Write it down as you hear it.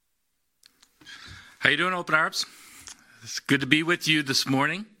How you doing, Open Arms? It's good to be with you this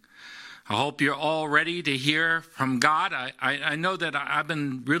morning. I hope you're all ready to hear from God. I know that I've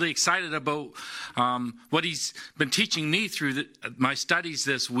been really excited about what He's been teaching me through my studies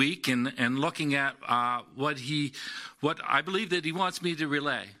this week and looking at what I believe that He wants me to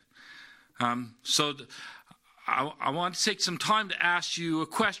relay. So I want to take some time to ask you a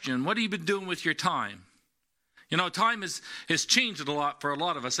question. What have you been doing with your time? You know, time has changed a lot for a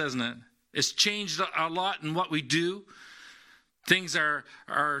lot of us, hasn't it? It's changed a lot in what we do. Things are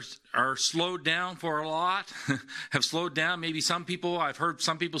slowed down for a lot, have slowed down. Maybe some people, I've heard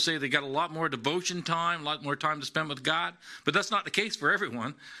some people say they got a lot more devotion time, a lot more time to spend with God. But that's not the case for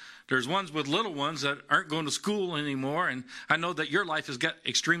everyone. There's ones with little ones that aren't going to school anymore. And I know that your life has got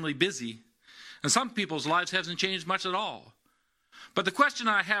extremely busy. And some people's lives haven't changed much at all. But the question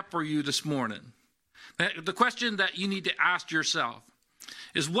I have for you this morning, the question that you need to ask yourself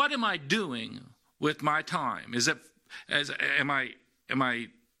is, what am I doing with my time?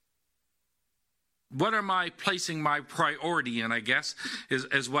 What am I placing my priority in, I guess,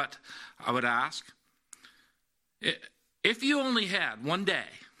 is what I would ask. If you only had one day,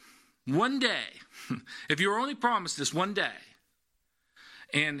 if you were only promised this one day,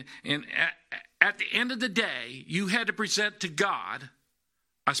 and at the end of the day, you had to present to God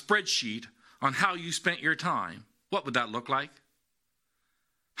a spreadsheet on how you spent your time, what would that look like?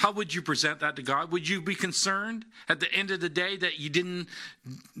 How would you present that to God? Would you be concerned at the end of the day that you didn't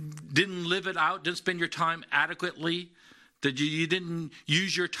live it out, didn't spend your time adequately, that you didn't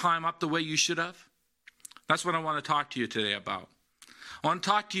use your time up the way you should have? That's what I want to talk to you today about. I want to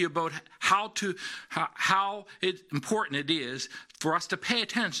talk to you about how important it is for us to pay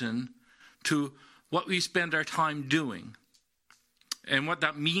attention to what we spend our time doing and what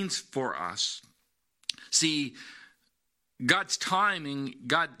that means for us. See, God's timing,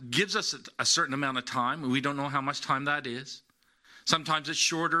 God gives us a certain amount of time, and we don't know how much time that is. Sometimes it's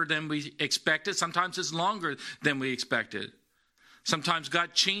shorter than we expected. Sometimes it's longer than we expected. Sometimes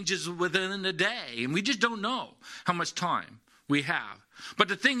God changes within a day, and we just don't know how much time we have. But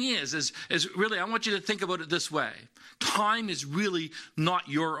the thing is really, I want you to think about it this way. Time is really not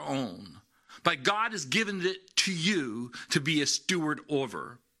your own, but God has given it to you to be a steward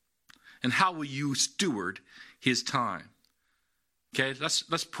over. And how will you steward His time? Okay,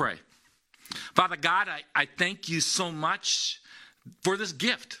 let's pray. Father God, I thank you so much for this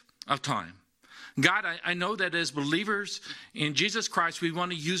gift of time. God, I know that as believers in Jesus Christ, we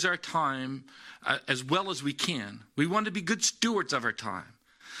want to use our time as well as we can. We want to be good stewards of our time.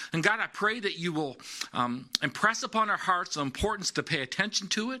 And God, I pray that you will impress upon our hearts the importance to pay attention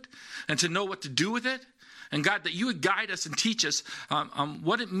to it and to know what to do with it. And God, that you would guide us and teach us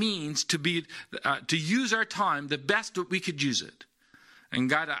what it means to use our time the best that we could use it. And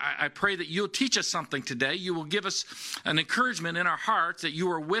God, I pray that you'll teach us something today. You will give us an encouragement in our hearts that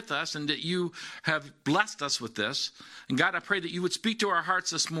you are with us and that you have blessed us with this. And God, I pray that you would speak to our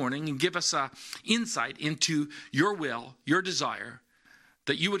hearts this morning and give us insight into your will, your desire,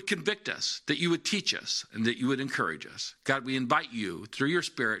 that you would convict us, that you would teach us, and that you would encourage us. God, we invite you through your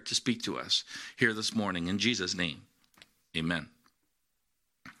Spirit to speak to us here this morning. In Jesus' name, amen.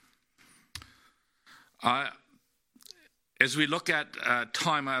 As we look at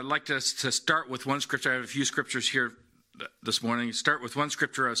time, I'd like us to start with one scripture. I have a few scriptures here this morning. Start with one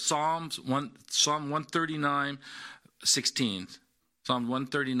scripture of Psalm 139, 16. Psalm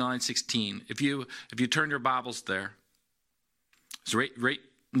 139, 16. If you turn your Bibles there, it's right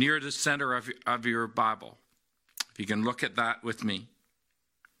near the center of your Bible. If you can look at that with me.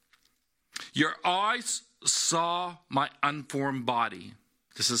 Your eyes saw my unformed body.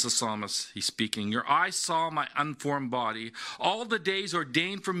 This is the psalmist, he's speaking. Your eyes saw my unformed body. All the days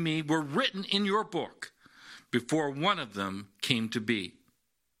ordained for me were written in your book before one of them came to be.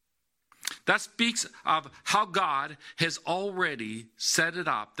 That speaks of how God has already set it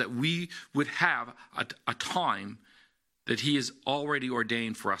up that we would have a time that he has already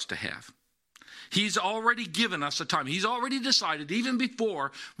ordained for us to have. He's already given us a time. He's already decided, even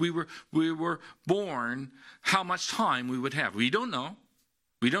before we were born, how much time we would have. We don't know.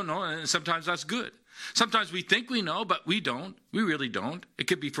 We don't know, and sometimes that's good. Sometimes we think we know, but we don't. We really don't. It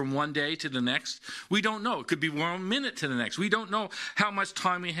could be from one day to the next. We don't know. It could be 1 minute to the next. We don't know how much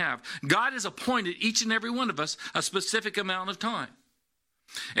time we have. God has appointed each and every one of us a specific amount of time.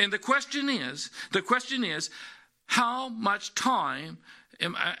 And the question is, how much time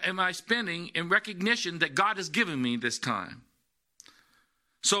am I spending in recognition that God has given me this time?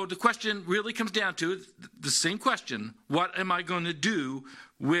 So the question really comes down to the same question. What am I going to do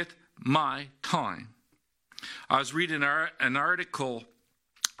with my time? I was reading an article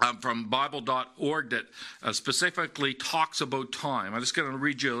from Bible.org that specifically talks about time. I'm just going to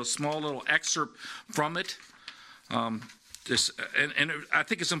read you a small little excerpt from it. And I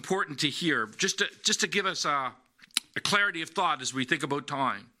think it's important to hear, just to give us a clarity of thought as we think about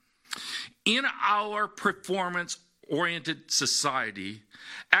time. In our performance-oriented society,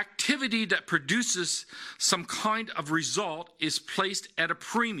 activity that produces some kind of result is placed at a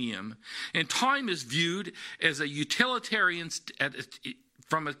premium, and time is viewed as a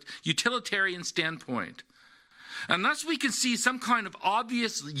from a utilitarian standpoint. Unless we can see some kind of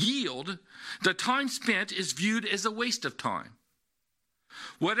obvious yield, the time spent is viewed as a waste of time.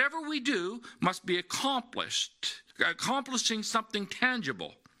 Whatever we do must be accomplishing something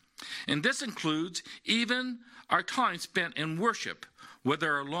tangible. And this includes even our time spent in worship,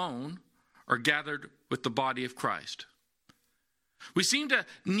 whether alone or gathered with the body of Christ. We seem to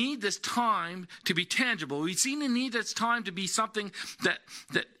need this time to be tangible. We seem to need this time to be something that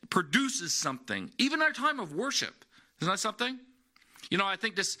produces something. Even our time of worship. Isn't that something? You know, I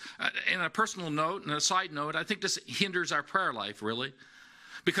think this, in a personal note and a side note, I think this hinders our prayer life, really.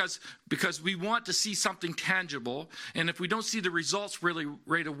 Because we want to see something tangible, and if we don't see the results really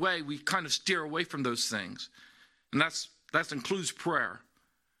right away, we kind of steer away from those things. And that includes prayer.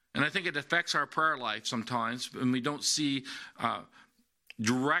 And I think it affects our prayer life sometimes when we don't see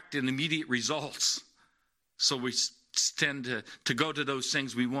direct and immediate results. So we tend to go to those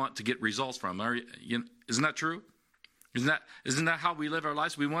things we want to get results from. Isn't that true? Isn't that how we live our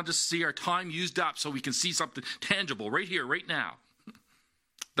lives? We want to see our time used up so we can see something tangible right here, right now.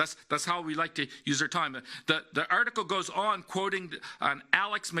 That's how we like to use our time. The article goes on quoting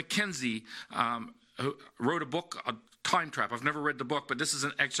Alex McKenzie, who wrote a book, Time Trap. I've never read the book, but this is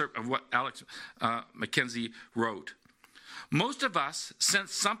an excerpt of what Alex McKenzie wrote. Most of us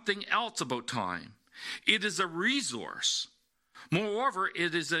sense something else about time. It is a resource. Moreover,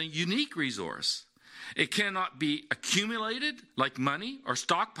 it is a unique resource. It cannot be accumulated like money or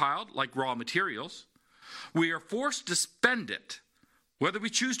stockpiled like raw materials. We are forced to spend it, whether we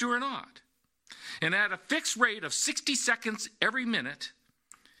choose to or not. And at a fixed rate of 60 seconds every minute,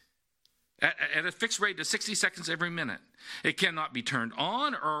 at a fixed rate of 60 seconds every minute. It cannot be turned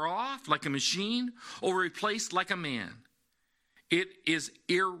on or off like a machine or replaced like a man. It is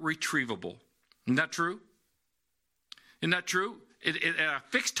irretrievable. Isn't that true? Isn't that true? At a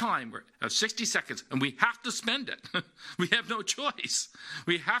fixed time of 60 seconds, and we have to spend it. We have no choice.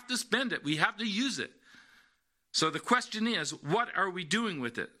 We have to spend it. We have to use it. So the question is, what are we doing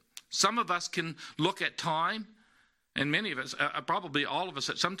with it? Some of us can look at time, and many of us, probably all of us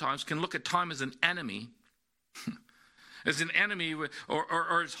at sometimes, can look at time as an enemy. As an enemy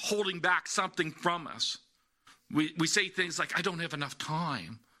or as holding back something from us. We say things like, I don't have enough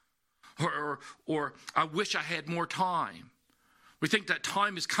time. Or I wish I had more time. We think that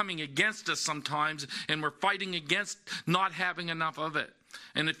time is coming against us sometimes, and we're fighting against not having enough of it.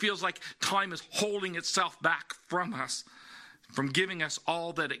 And it feels like time is holding itself back from us, from giving us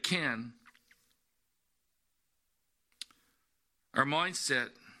all that it can. Our mindset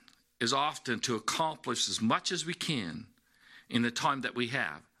is often to accomplish as much as we can in the time that we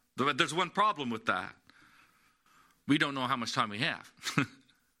have. But there's one problem with that. We don't know how much time we have.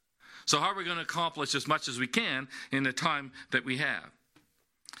 So how are we going to accomplish as much as we can in the time that we have?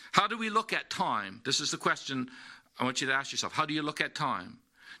 How do we look at time? This is the question I want you to ask yourself. How do you look at time?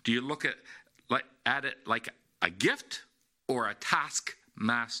 Do you look at it like a gift or a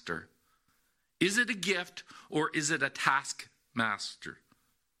taskmaster? Is it a gift or is it a taskmaster?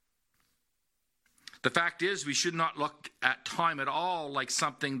 The fact is, we should not look at time at all like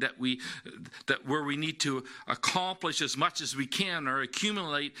something where we need to accomplish as much as we can or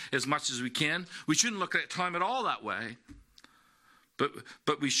accumulate as much as we can. We shouldn't look at time at all that way.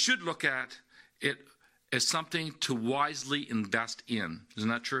 But we should look at it as something to wisely invest in. Isn't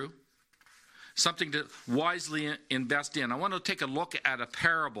that true? Something to wisely invest in. I want to take a look at a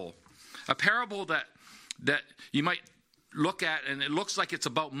parable that you might look at, and it looks like it's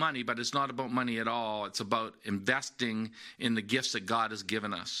about money, but it's not about money at all. It's about investing in the gifts that God has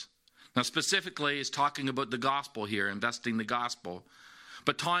given us. Now, specifically, it's talking about the gospel here, investing the gospel.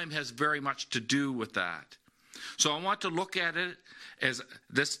 But time has very much to do with that. So I want to look at it as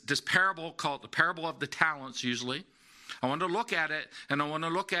this parable called the parable of the talents, usually. I want to look at it, and I want to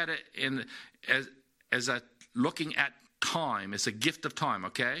look at it as looking at time, as a gift of time,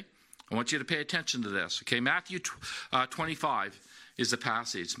 okay? I want you to pay attention to this. Okay, Matthew 25 is the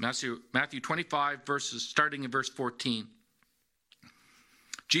passage. Matthew 25, starting in verse 14.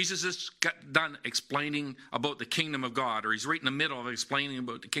 Jesus has got done explaining about the kingdom of God, or he's right in the middle of explaining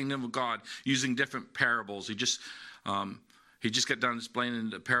about the kingdom of God using different parables. He just he just got done explaining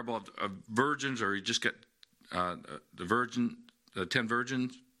the parable of virgins, or he just got the 10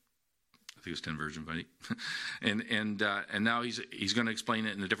 virgins. I think it's 10 virgins, buddy. and now he's going to explain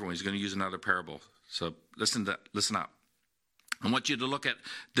it in a different way. He's going to use another parable. So listen up. I want you to look at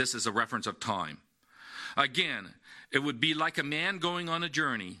this as a reference of time. Again, it would be like a man going on a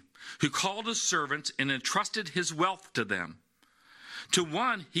journey who called his servants and entrusted his wealth to them. To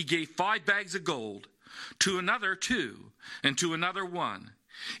one he gave 5 bags of gold, to another 2, and to another 1,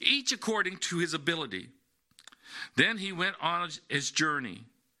 each according to his ability. Then he went on his journey.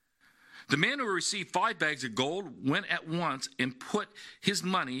 The man who received 5 bags of gold went at once and put his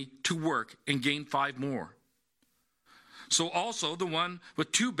money to work and gained 5 more. So also the one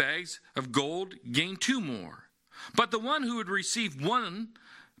with 2 bags of gold gained 2 more. But the one who had received 1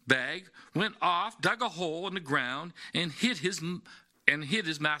 bag went off, dug a hole in the ground, and hid his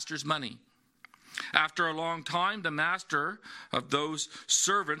master's money. After a long time, the master of those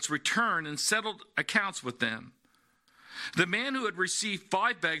servants returned and settled accounts with them. The man who had received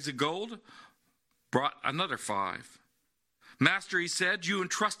 5 bags of gold brought another 5. Master, he said, you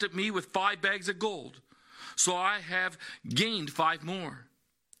entrusted me with 5 bags of gold, so I have gained 5 more.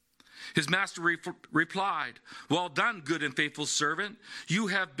 His master replied, well done, good and faithful servant. You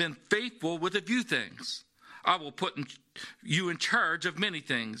have been faithful with a few things. I will put you in charge of many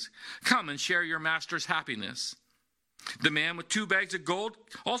things. Come and share your master's happiness. The man with 2 bags of gold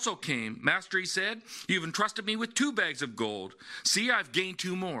also came. Master, he said, you've entrusted me with 2 bags of gold. See, I've gained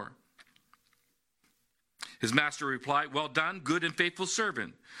 2 more. His master replied, well done, good and faithful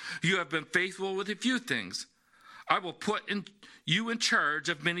servant. You have been faithful with a few things. I will put you in charge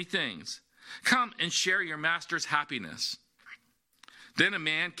of many things. Come and share your master's happiness. Then a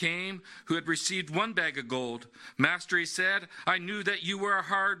man came who had received 1 bag of gold. Master, he said, I knew that you were a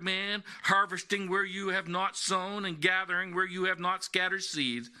hard man, harvesting where you have not sown and gathering where you have not scattered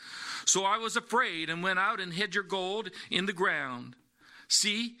seed. So I was afraid and went out and hid your gold in the ground.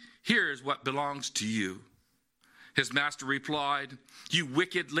 See, here is what belongs to you. His master replied, you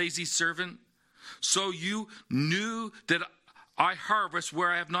wicked, lazy servant. So you knew that I harvest where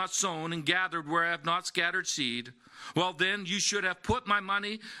I have not sown and gathered where I have not scattered seed. Well, then you should have put my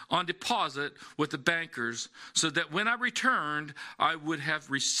money on deposit with the bankers, so that when I returned, I would have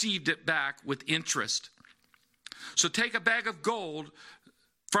received it back with interest. So take a bag of gold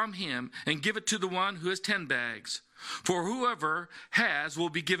from him and give it to the one who has 10 bags. For whoever has will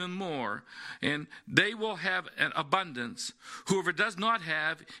be given more, and they will have an abundance. Whoever does not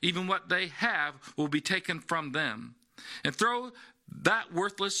have, even what they have will be taken from them. And throw that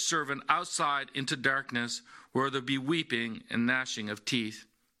worthless servant outside into darkness, where there'll be weeping and gnashing of teeth.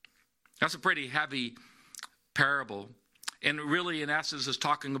 That's a pretty heavy parable. And really, in essence, is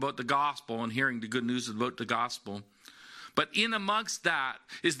talking about the gospel and hearing the good news about the gospel. But in amongst that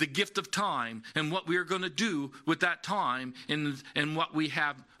is the gift of time and what we are going to do with that time and what we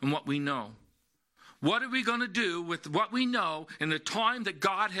have and what we know. What are we going to do with what we know in the time that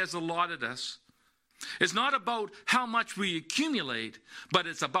God has allotted us? It's not about how much we accumulate, but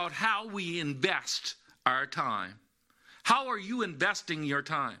it's about how we invest our time. How are you investing your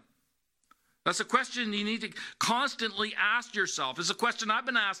time? That's a question you need to constantly ask yourself. It's a question I've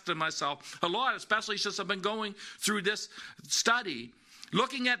been asking myself a lot, especially since I've been going through this study.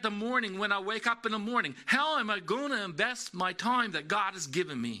 Looking at the morning when I wake up in the morning, how am I going to invest my time that God has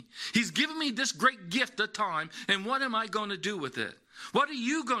given me? He's given me this great gift of time, and what am I going to do with it? What are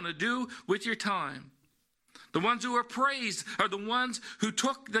you going to do with your time? The ones who are praised are the ones who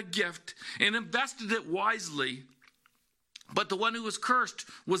took the gift and invested it wisely. But the one who was cursed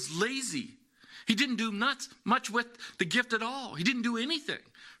was lazy. He didn't do much with the gift at all. He didn't do anything,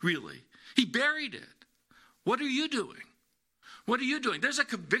 really. He buried it. What are you doing? What are you doing? There's a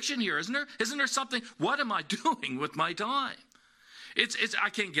conviction here, isn't there? Isn't there something? What am I doing with my time? I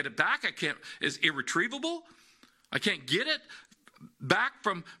can't get it back. It's irretrievable. I can't get it back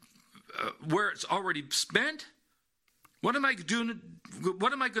from where it's already spent. What am I doing?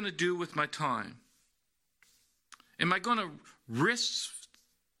 What am I going to do with my time? Am I going to risk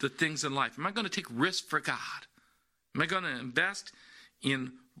the things in life? Am I going to take risks for God? Am I going to invest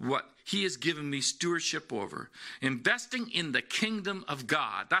in what He has given me stewardship over? Investing in the kingdom of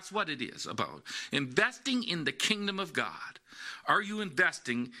God. That's what it is about. Investing in the kingdom of God. Are you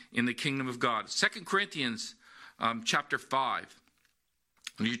investing in the kingdom of God? 2 Corinthians chapter 5.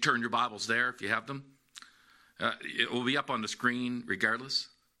 When you turn your Bibles there, if you have them, it will be up on the screen regardless.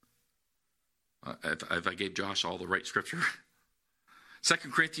 If I gave Josh all the right scripture. 2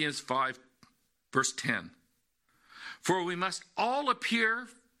 Corinthians 5, verse 10. For we must all appear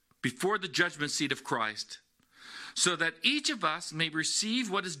before the judgment seat of Christ, so that each of us may receive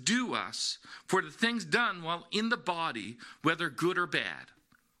what is due us for the things done while in the body, whether good or bad.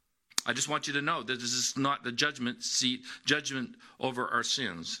 I just want you to know that this is not the judgment seat, judgment over our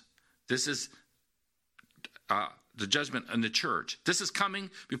sins. This is the judgment in the church. This is coming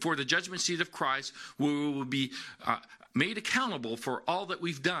before the judgment seat of Christ, where we will be made accountable for all that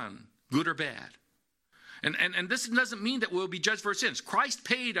we've done, good or bad. And this doesn't mean that we'll be judged for our sins. Christ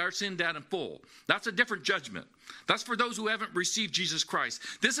paid our sin debt in full. That's a different judgment. That's for those who haven't received Jesus Christ.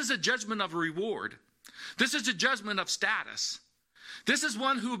 This is a judgment of a reward. This is a judgment of status. This is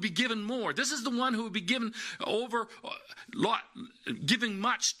one who will be given more. This is the one who will be given over, giving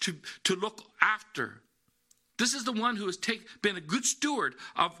much to look after. This is the one who has been a good steward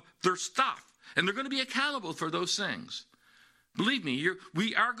of their stuff. And they're going to be accountable for those things. Believe me,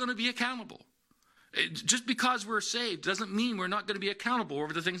 we are going to be accountable. Just because we're saved doesn't mean we're not going to be accountable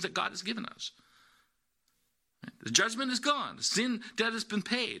over the things that God has given us. The judgment is gone. The sin debt has been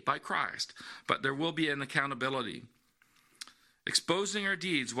paid by Christ. But there will be an accountability. Exposing our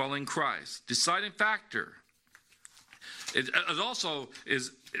deeds while in Christ. Deciding factor. It also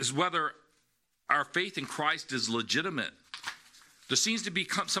is whether our faith in Christ is legitimate. There seems to be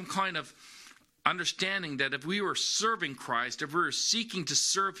some kind of understanding that if we were serving Christ, if we were seeking to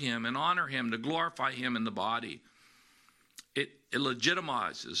serve him and honor him, to glorify him in the body, it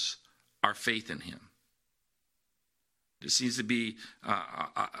legitimizes our faith in him. There seems to be,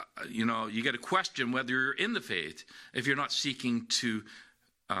 you get a question whether you're in the faith if you're not seeking to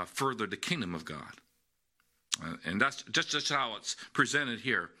further the kingdom of God. And that's just how it's presented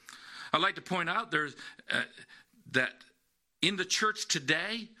here. I'd like to point out that in the church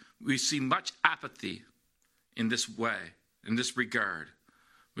today, we see much apathy in this way, in this regard.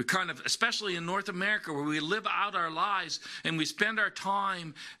 We especially in North America, where we live out our lives and we spend our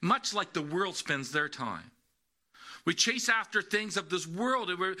time much like the world spends their time. We chase after things of this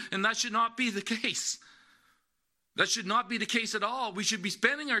world, and that should not be the case. That should not be the case at all. We should be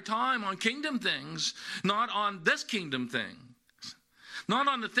spending our time on kingdom things, not on this kingdom thing. Not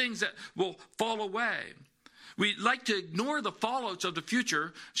on the things that will fall away. We like to ignore the fallouts of the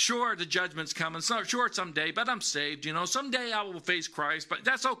future. Sure, the judgment's coming. Sure, someday, but I'm saved. Someday I will face Christ, but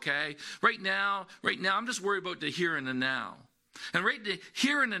that's okay. Right now, I'm just worried about the here and the now. And the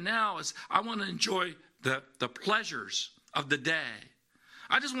here and the now is I want to enjoy the pleasures of the day.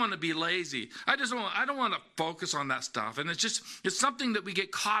 I just want to be lazy. I don't want to focus on that stuff. And it's something that we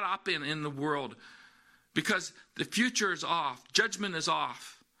get caught up in the world because the future is off. Judgment is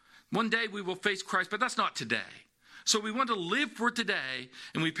off. One day we will face Christ, but that's not today. So we want to live for today,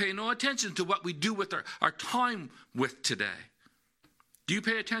 and we pay no attention to what we do with our time with today. Do you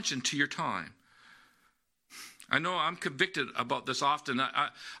pay attention to your time? I know I'm convicted about this often. I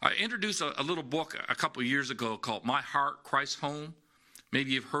introduced a little book a couple of years ago called My Heart, Christ's Home.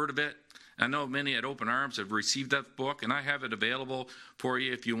 Maybe you've heard of it. I know many at Open Arms have received that book, and I have it available for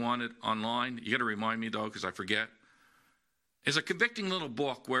you if you want it online. You got to remind me, though, because I forget. It's a convicting little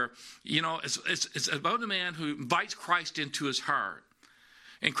book where, it's about a man who invites Christ into his heart.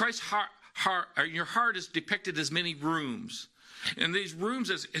 And Christ's heart, your heart is depicted as many rooms. And these rooms,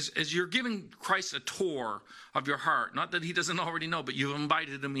 as you're giving Christ a tour of your heart, not that he doesn't already know, but you've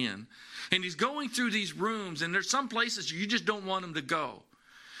invited him in. And he's going through these rooms, and there's some places you just don't want him to go.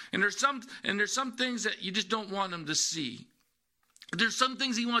 And there's some things that you just don't want him to see. There's some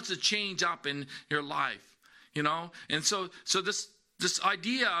things he wants to change up in your life. And so this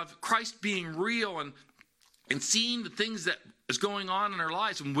idea of Christ being real and seeing the things that is going on in our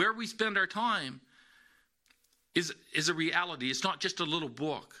lives and where we spend our time is a reality. It's not just a little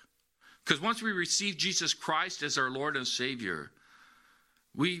book. Because once we receive Jesus Christ as our Lord and Savior,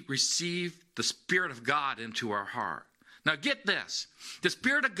 we receive the Spirit of God into our heart. Now get this. The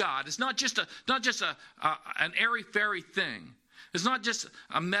Spirit of God is not just an airy-fairy thing. It's not just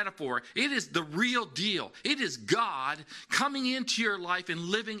a metaphor. It is the real deal. It is God coming into your life and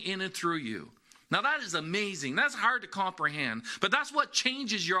living in and through you. Now that is amazing. That's hard to comprehend, but that's what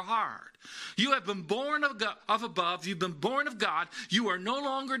changes your heart. You have been born of above. You've been born of God. You are no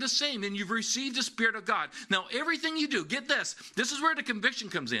longer the same, and you've received the Spirit of God. Now everything you do, get this. This is where the conviction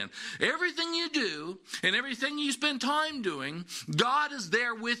comes in. Everything you do and everything you spend time doing, God is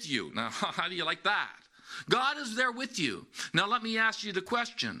there with you. Now, how do you like that? God is there with you. Now let me ask you the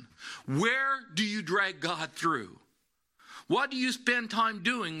question. Where do you drag God through? What do you spend time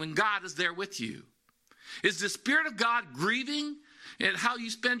doing when God is there with you? Is the Spirit of God grieving at how you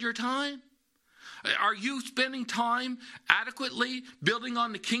spend your time? Are you spending time adequately building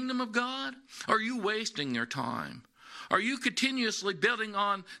on the kingdom of God? Or are you wasting your time? Are you continuously building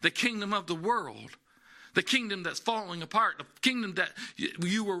on the kingdom of the world? The kingdom that's falling apart, the kingdom that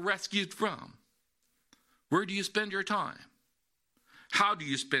you were rescued from. Where do you spend your time? How do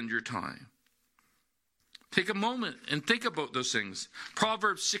you spend your time? Take a moment and think about those things.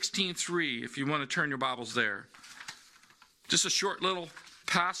 Proverbs 16:3, if you want to turn your Bibles there. Just a short little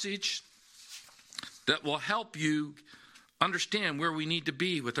passage that will help you understand where we need to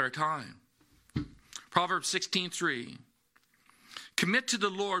be with our time. Proverbs 16:3. Commit to the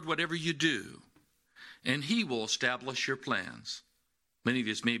Lord whatever you do, and he will establish your plans. Many of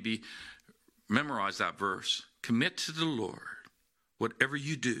you maybe memorize that verse. Commit to the Lord whatever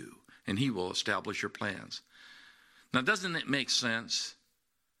you do, and he will establish your plans. Now, doesn't it make sense?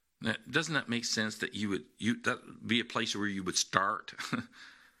 Doesn't that make sense that that would be a place where you would start?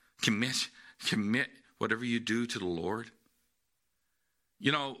 Commit whatever you do to the Lord.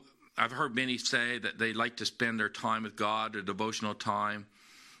 You know, I've heard many say that they like to spend their time with God, their devotional time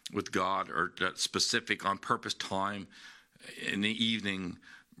with God, or that specific on purpose time in the evening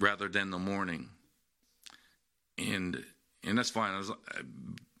rather than the morning. And that's fine.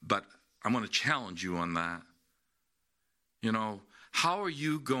 But I'm going to challenge you on that. You know, how are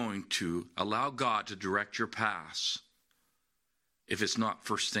you going to allow God to direct your paths if it's not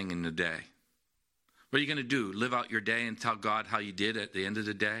first thing in the day? What are you going to do? Live out your day and tell God how you did at the end of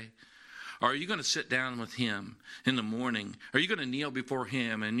the day? Or are you going to sit down with him in the morning? Are you going to kneel before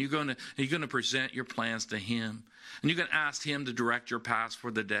him and you're going to present your plans to him? And you're going to ask him to direct your paths for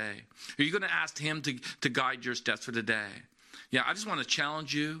the day? Are you going to ask him to guide your steps for the day? Yeah, I just want to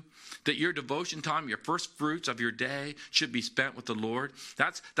challenge you that your devotion time, your first fruits of your day should be spent with the Lord.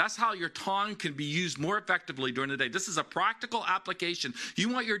 That's how your time can be used more effectively during the day. This is a practical application. You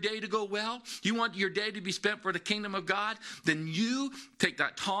want your day to go well? You want your day to be spent for the kingdom of God? Then you take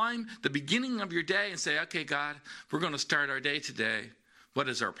that time, the beginning of your day, and say, okay, God, we're going to start our day today. What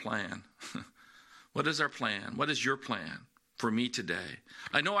is our plan? What is our plan? What is your plan for me today?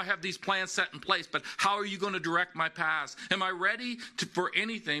 I know I have these plans set in place, but how are you going to direct my paths? Am I ready for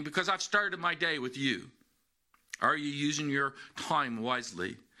anything because I've started my day with you? Are you using your time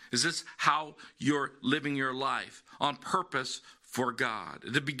wisely? Is this how you're living your life on purpose for God?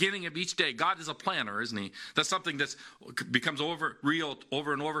 At the beginning of each day, God is a planner, isn't he? That's something that becomes real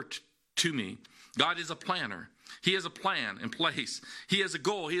over and over to me. God is a planner. He has a plan in place. He has a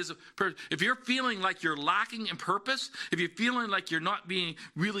goal. If you're feeling like you're lacking in purpose, if you're feeling like you're not being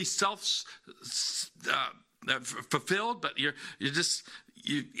really fulfilled, but you're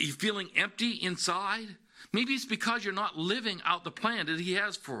feeling empty inside, maybe it's because you're not living out the plan that he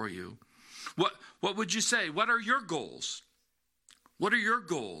has for you. What would you say? What are your goals? What are your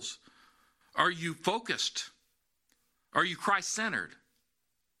goals? Are you focused? Are you Christ-centered?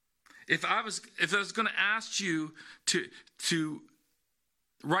 If I was going to ask you to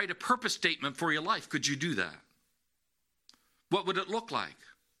write a purpose statement for your life, could you do that? What would it look like?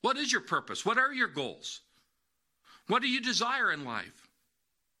 What is your purpose? What are your goals? What do you desire in life?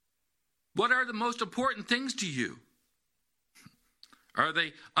 What are the most important things to you? Are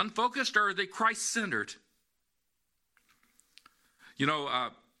they unfocused or are they Christ-centered? You know,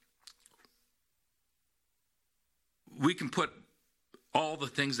 we can put all the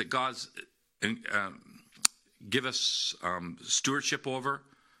things that God's give us stewardship over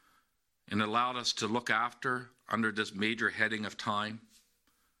and allowed us to look after under this major heading of time.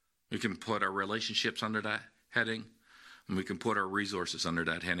 We can put our relationships under that heading, and we can put our resources under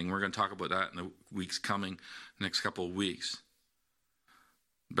that heading. We're going to talk about that in the weeks coming, next couple of weeks.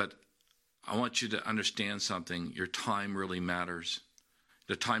 But I want you to understand something. Your time really matters.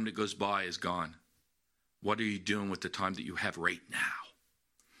 The time that goes by is gone. What are you doing with the time that you have right now?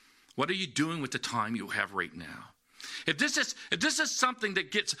 What are you doing with the time you have right now? If this is something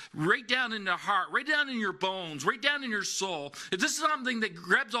that gets right down in the heart, right down in your bones, right down in your soul, if this is something that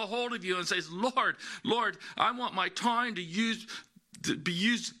grabs a hold of you and says, Lord, I want my time to be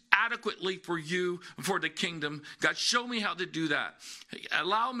used adequately for you, for the kingdom. God, show me how to do that.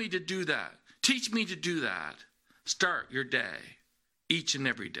 Allow me to do that. Teach me to do that. Start your day, each and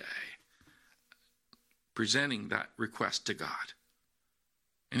every day, presenting that request to God.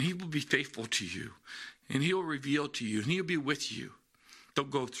 And he will be faithful to you. And he will reveal to you. And he'll be with you.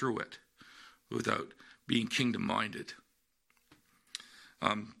 Don't go through it without being kingdom-minded.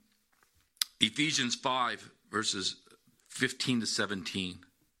 Ephesians 5, verses 15 to 17.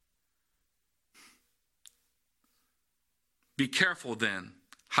 Be careful then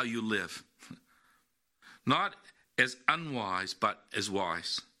how you live. Not as unwise, but as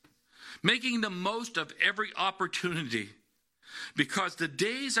wise. Making the most of every opportunity. Because the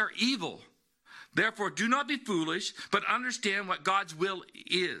days are evil. Therefore, do not be foolish, but understand what God's will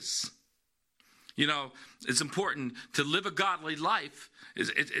is. it's important to live a godly life.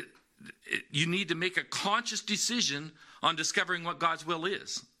 You need to make a conscious decision on discovering what God's will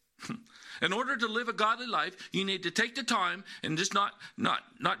is. In order to live a godly life, you need to take the time and just not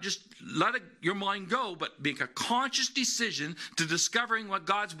just let your mind go, but make a conscious decision to discovering what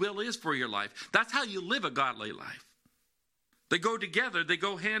God's will is for your life. That's how you live a godly life. They go together. They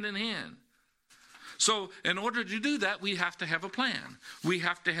go hand in hand. So in order to do that, we have to have a plan. We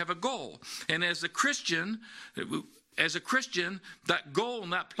have to have a goal. And as a Christian, that goal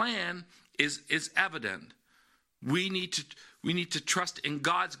and that plan is evident. We need to trust in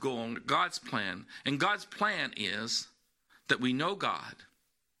God's goal and God's plan. And God's plan is that we know God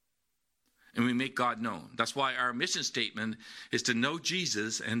and we make God known. That's why our mission statement is to know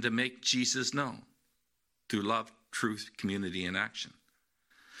Jesus and to make Jesus known through love, truth, community, and action.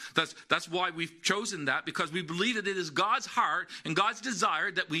 That's why we've chosen that, because we believe that it is God's heart and God's desire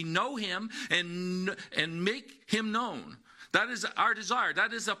that we know him and make him known. That is our desire.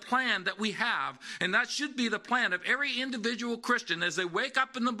 That is a plan that we have. And that should be the plan of every individual Christian as they wake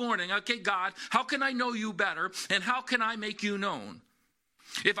up in the morning. Okay, God, how can I know you better? And how can I make you known?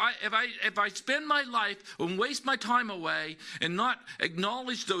 If I spend my life and waste my time away and not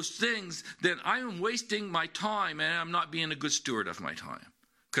acknowledge those things, then I am wasting my time and I'm not being a good steward of my time.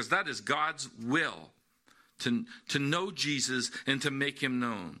 Because that is God's will, to know Jesus and to make him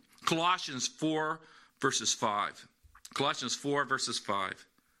known. Colossians 4, verses 5. Colossians 4, verses 5.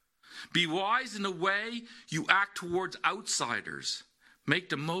 Be wise in the way you act towards outsiders. Make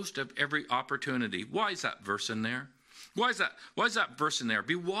the most of every opportunity. Why is that verse in there? Why is that verse in there?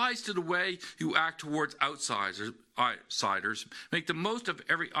 Be wise to the way you act towards outsiders. Make the most of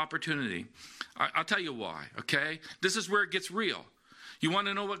every opportunity. I'll tell you why, okay? This is where it gets real. You want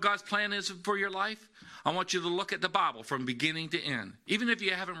to know what God's plan is for your life? I want you to look at the Bible from beginning to end. Even if you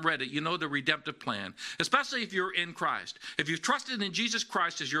haven't read it, you know the redemptive plan, especially if you're in Christ. If you've trusted in Jesus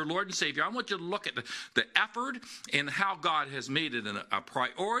Christ as your Lord and Savior, I want you to look at the effort and how God has made it a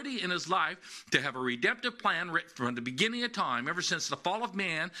priority in his life to have a redemptive plan from the beginning of time. Ever since the fall of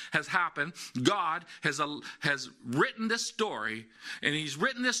man has happened, God has written this story, and he's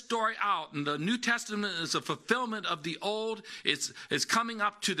written this story out. And the New Testament is a fulfillment of the Old. It's coming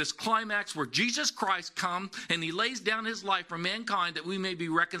up to this climax where Jesus Christ comes and he lays down his life for mankind that we may be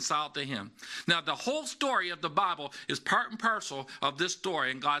reconciled to him. Now, the whole story of the Bible is part and parcel of this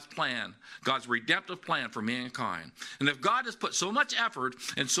story and God's plan, God's redemptive plan for mankind. And if God has put so much effort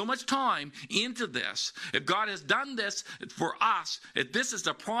and so much time into this, if God has done this for us, if this is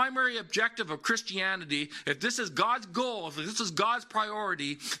the primary objective of Christianity, if this is God's goal, if this is God's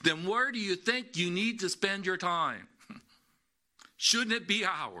priority, then where do you think you need to spend your time? Shouldn't it be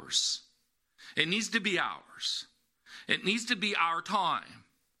ours? It needs to be ours. It needs to be our time.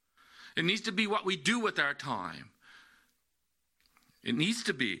 It needs to be what we do with our time. It needs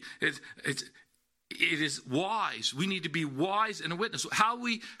to be. It is wise. We need to be wise and a witness. How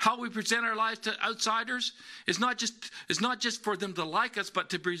we present our lives to outsiders is not just for them to like us, but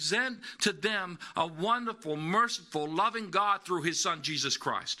to present to them a wonderful, merciful, loving God through his Son, Jesus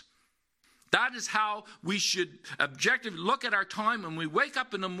Christ. That is how we should objectively look at our time when we wake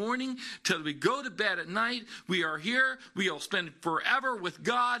up in the morning till we go to bed at night. We are here. We'll spend forever with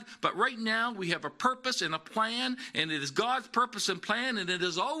God. But right now we have a purpose and a plan, and it is God's purpose and plan, and it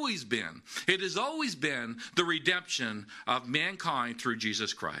has always been. It has always been the redemption of mankind through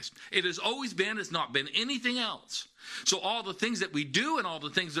Jesus Christ. It has always been. It's not been anything else. So all the things that we do and all the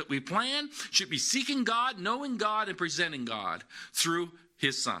things that we plan should be seeking God, knowing God, and presenting God through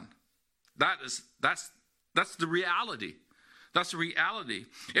his Son. That's the reality. That's the reality.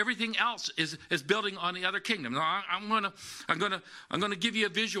 Everything else is building on the other kingdom. Now, I'm gonna give you a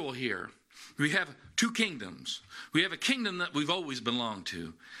visual here. We have two kingdoms. We have a kingdom that we've always belonged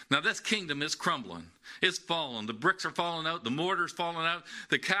to. Now, this kingdom is crumbling. It's fallen. The bricks are falling out. The mortar's falling out.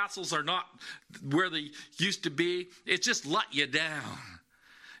 The castles are not where they used to be. It's just let you down.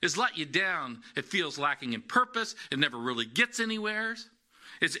 It's let you down. It feels lacking in purpose. It never really gets anywhere.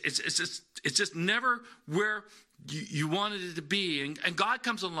 It's just never where you wanted it to be. And God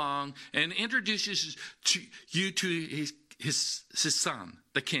comes along and introduces you to his Son,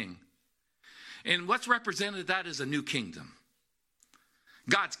 the King. And what's represented that is a new kingdom.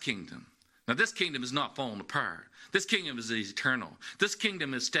 God's kingdom. Now, this kingdom is not falling apart. This kingdom is eternal. This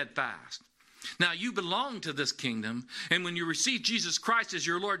kingdom is steadfast. Now, you belong to this kingdom, and when you receive Jesus Christ as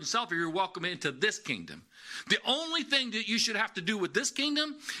your Lord and Savior, you're welcome into this kingdom. The only thing that you should have to do with this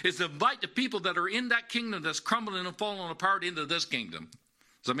kingdom is to invite the people that are in that kingdom that's crumbling and falling apart into this kingdom.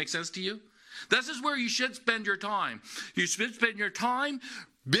 Does that make sense to you? This is where you should spend your time. You should spend your time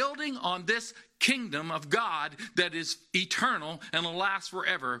building on this kingdom of God that is eternal and will last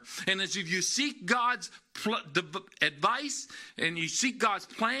forever. And as you seek God's advice and you seek God's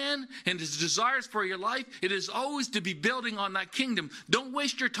plan and his desires for your life, it is always to be building on that kingdom. Don't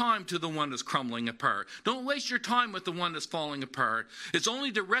waste your time to the one that's crumbling apart. Don't waste your time with the one that's falling apart. It's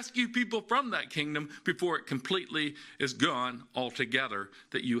only to rescue people from that kingdom before it completely is gone altogether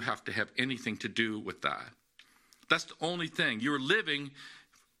that you have to have anything to do with that. That's the only thing. You're living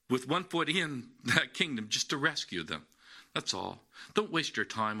with one foot in that kingdom just to rescue them. That's all. Don't waste your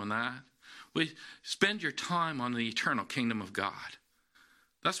time on that. Spend your time on the eternal kingdom of God.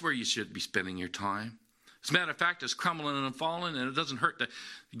 That's where you should be spending your time. As a matter of fact, it's crumbling and falling, and it doesn't hurt to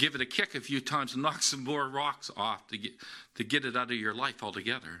give it a kick a few times and knock some more rocks off to get it out of your life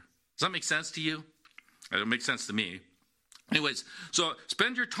altogether. Does that make sense to you? It makes sense to me. Anyways, so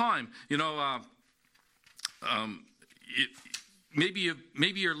spend your time. Maybe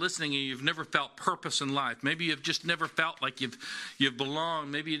you're listening and you've never felt purpose in life. Maybe you've just never felt like you've belonged.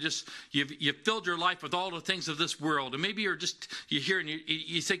 Maybe you've filled your life with all the things of this world. And maybe you're here and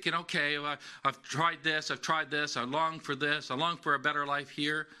you're thinking, okay, well, I've tried this, I long for this, I long for a better life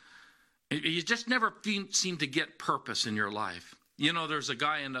here. You just never seem to get purpose in your life. There's a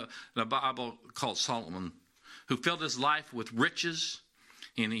guy in the Bible called Solomon who filled his life with riches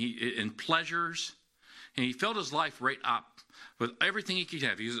and pleasures. And he filled his life right up with everything he could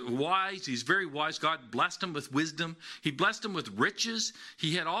have. He's wise. He's very wise. God blessed him with wisdom. He blessed him with riches.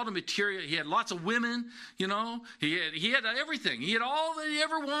 He had all the material. He had lots of women, He had everything. He had all that he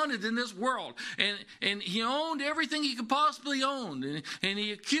ever wanted in this world. And he owned everything he could possibly own. And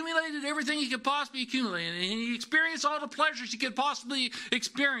he accumulated everything he could possibly accumulate. And he experienced all the pleasures he could possibly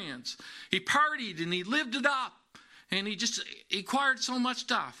experience. He partied and he lived it up. And he acquired so much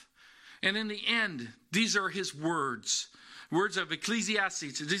stuff. And in the end, these are his words of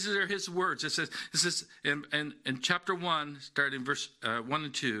Ecclesiastes. These are his words. It says in chapter 1, starting verse 1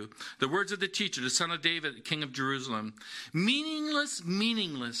 and 2, the words of the teacher, the son of David, king of Jerusalem.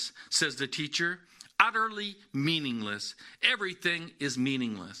 Meaningless, says the teacher, utterly meaningless. Everything is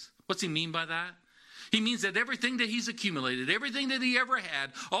meaningless. What's he mean by that? He means that everything that he's accumulated, everything that he ever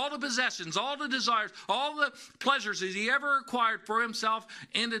had, all the possessions, all the desires, all the pleasures that he ever acquired for himself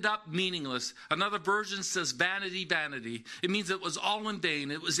ended up meaningless. Another version says vanity, vanity. It means it was all in vain.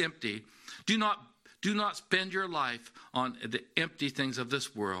 It was empty. Do not spend your life on the empty things of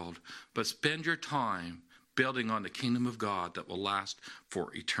this world, but spend your time building on the kingdom of God that will last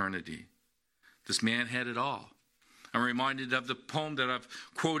for eternity. This man had it all. I'm reminded of the poem that I've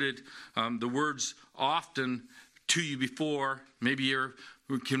quoted the words often to you before. Maybe you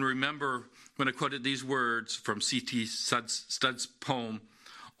can remember when I quoted these words from C.T. Studd's poem,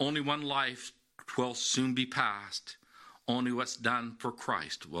 "Only one life 'twill soon be past. Only what's done for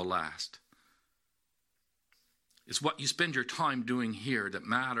Christ will last." It's what you spend your time doing here that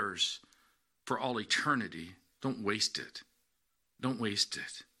matters for all eternity. Don't waste it. Don't waste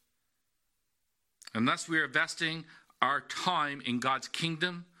it. Unless we are investing our time in God's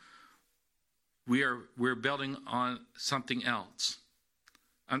kingdom, we're building on something else.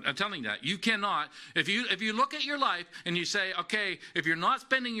 I'm telling you that. You cannot, if you look at your life and you say, okay, if you're not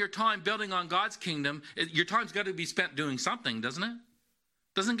spending your time building on God's kingdom, your time's got to be spent doing something, doesn't it?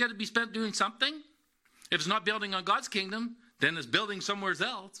 Doesn't it got to be spent doing something? If it's not building on God's kingdom, then it's building somewhere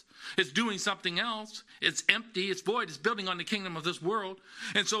else. It's doing something else. It's empty. It's void. It's building on the kingdom of this world.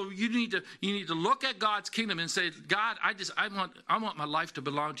 And so you need to look at God's kingdom and say, God, I want my life to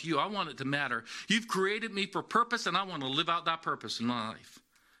belong to you. I want it to matter. You've created me for purpose, and I want to live out that purpose in my life.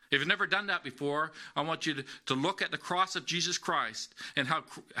 If you've never done that before, I want you to look at the cross of Jesus Christ and how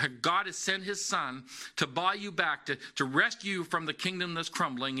God has sent his son to buy you back, to rescue you from the kingdom that's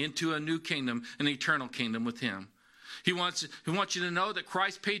crumbling into a new kingdom, an eternal kingdom with him. He wants you to know that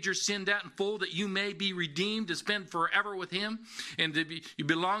Christ paid your sin debt in full, that you may be redeemed to spend forever with him, and you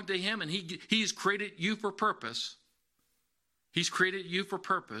belong to him, and he's created you for purpose. He's created you for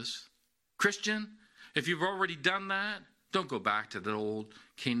purpose. Christian, if you've already done that, don't go back to the old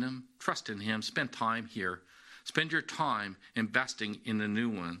kingdom. Trust in him. Spend time here. Spend your time investing in the new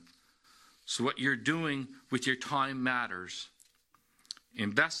one. So what you're doing with your time matters.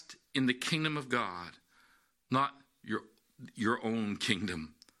 Invest in the kingdom of God, not your own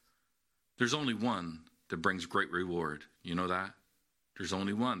kingdom. There's only one that brings great reward. You know that? There's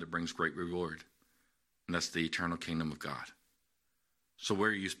only one that brings great reward, and that's the eternal kingdom of God. So where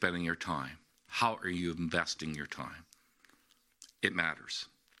are you spending your time? How are you investing your time? It matters.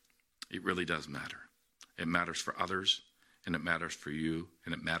 It really does matter. It matters for others, and it matters for you,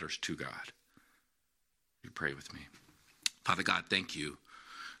 and it matters to God. You pray with me. Father God, thank you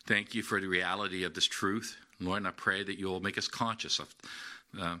Thank you for the reality of this truth. Lord, and I pray that you'll make us conscious of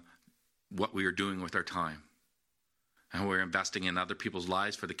what we are doing with our time, and we're investing in other people's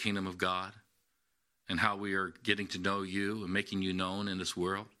lives for the kingdom of God, and how we are getting to know you and making you known in this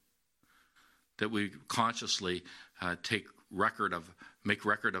world. That we consciously make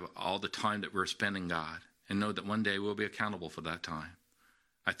record of all the time that we're spending, God, and know that one day we'll be accountable for that time.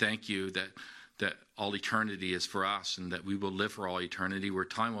 I thank you that all eternity is for us, and that we will live for all eternity, where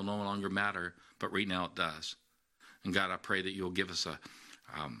time will no longer matter, but right now it does. And God, I pray that you'll give us a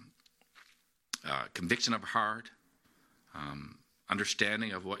conviction of heart,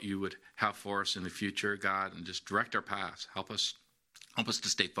 understanding of what you would have for us in the future, God, and just direct our paths. Help us to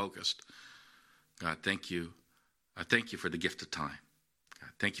stay focused. God, thank you. I thank you for the gift of time. God,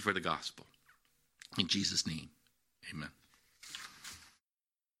 thank you for the gospel. In Jesus' name, amen.